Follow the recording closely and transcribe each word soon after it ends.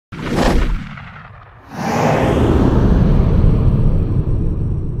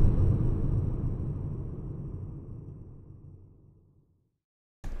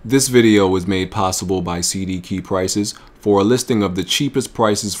This video was made possible by CD Key Prices. For a listing of the cheapest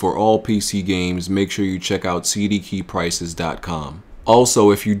prices for all PC games, make sure you check out cdkeyprices.com.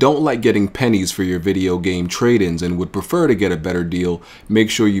 Also, if you don't like getting pennies for your video game trade-ins and would prefer to get a better deal, make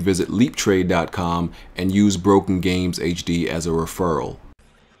sure you visit leaptrade.com and use Broken Games HD as a referral.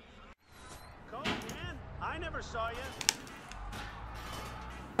 Coach, man, I never saw you.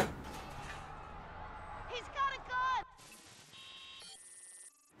 He's got a gun!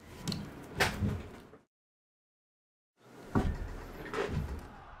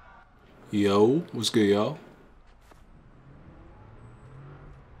 Yo, what's good, y'all?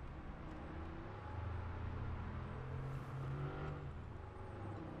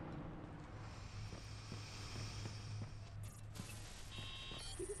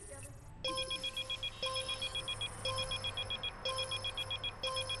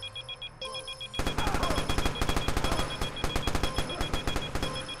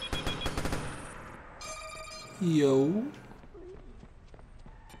 Yo.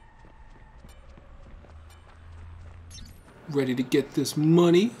 Ready to get this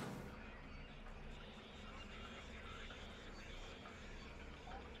money?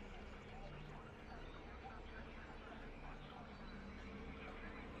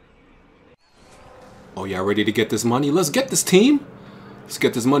 Oh, y'all ready to get this money? Let's get this, team. Let's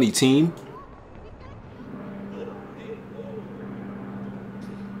get this money, team.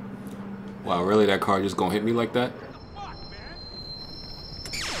 Wow, really? That car just gonna hit me like that?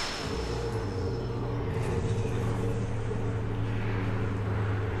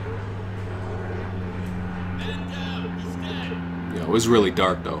 Yo, it's really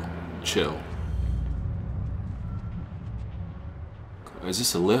dark though. Chill. Is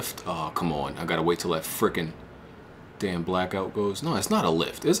this a lift? Oh, come on. I gotta wait till that frickin' damn blackout goes. No, it's not a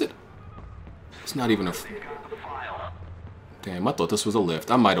lift, is it? It's not even a... Damn, I thought this was a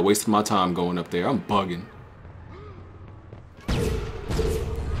lift. I might have wasted my time going up there. I'm bugging.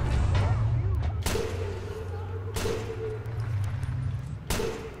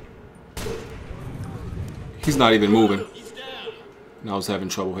 He's not even moving. And I was having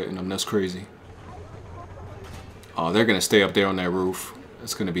trouble hitting him. That's crazy. Oh, they're gonna stay up there on that roof.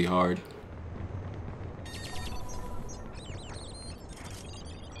 That's gonna be hard.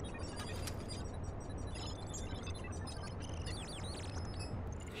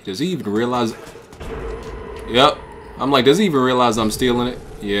 Does he even realize? Yep. I'm like, does he even realize I'm stealing it?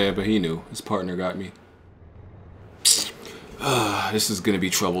 Yeah, but he knew. His partner got me. This is gonna be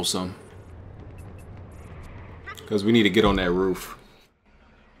troublesome. Because we need to get on that roof.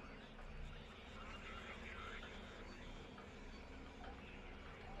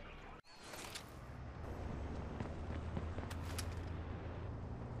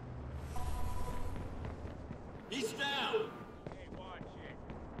 He's down.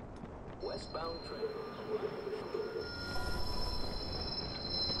 Westbound train.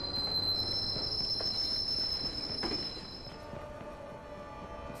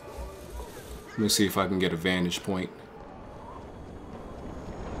 Let me see if I can get a vantage point.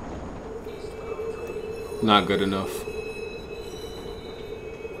 Not good enough.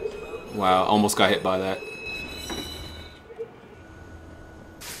 Wow, almost got hit by that.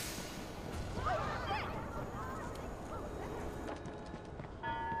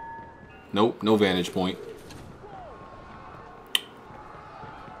 Nope, no vantage point.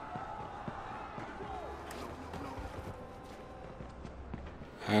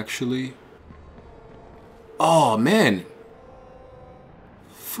 Actually... Oh, man!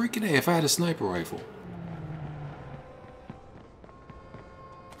 Freaking A, if I had a sniper rifle.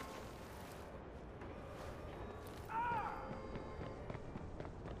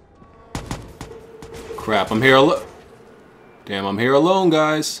 Crap, I'm here alone. Damn, I'm here alone,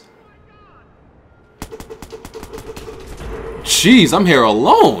 guys. Jeez, I'm here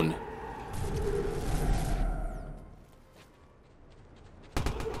alone.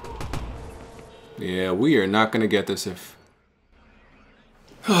 Yeah, we are not gonna get this if...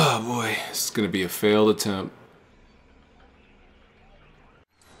 Oh boy, this is gonna be a failed attempt.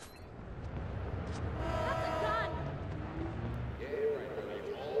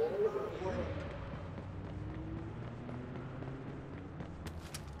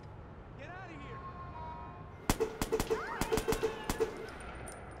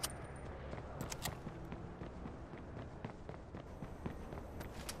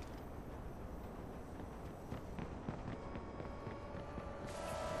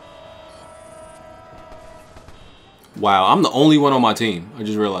 Wow, I'm the only one on my team. I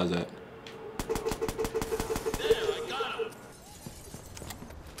just realized that.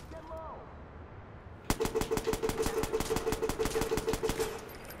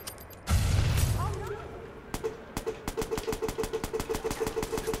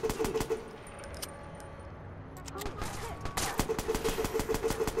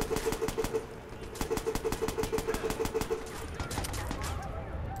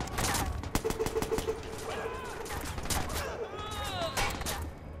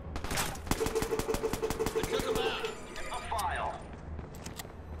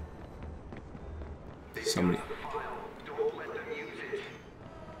 Somebody.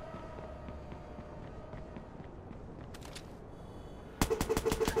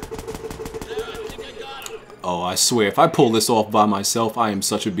 Oh, I swear, if I pull this off by myself, I am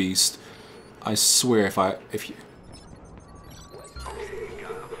such a beast. I swear, if I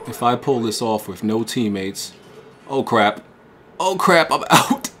pull this off with no teammates, oh crap, I'm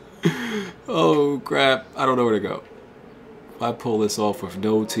out. Oh crap, I don't know where to go. If I pull this off with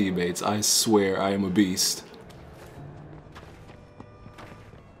no teammates, I swear I am a beast.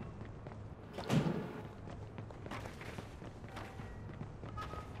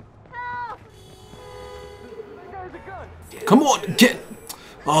 Come on, get.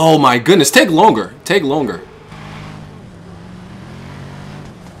 Oh my goodness, take longer. Take longer.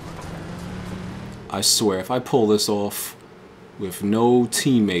 I swear, if I pull this off with no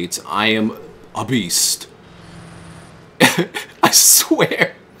teammates, I am a beast. I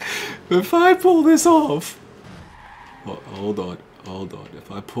swear, if I pull this off. Oh, hold on.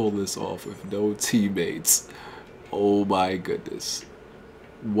 If I pull this off with no teammates, oh my goodness.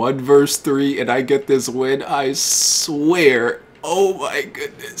 1 versus 3 and I get this win, I swear. Oh my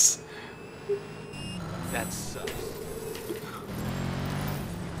goodness. That sucks.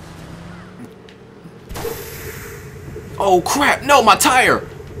 Oh crap, no, my tire.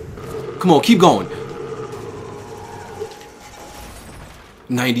 Come on, keep going.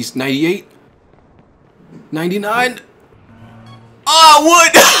 90s, 98, 99. Oh,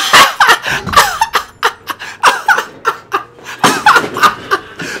 wood.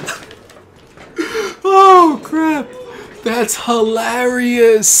 Oh crap, that's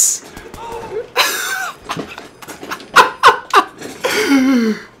hilarious.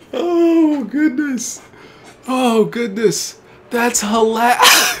 Oh goodness. Oh goodness. That's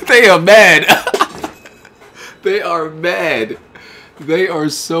hilarious. They are mad. They are mad. They are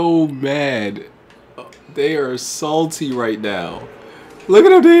so mad. They are salty right now. Look at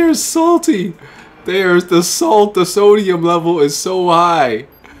them, they are salty. The sodium level is so high.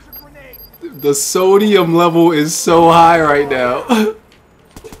 The sodium level is so high right now.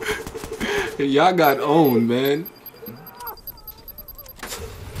 Y'all got owned, man.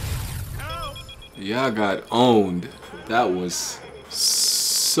 Y'all got owned. That was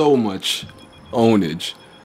so much ownage.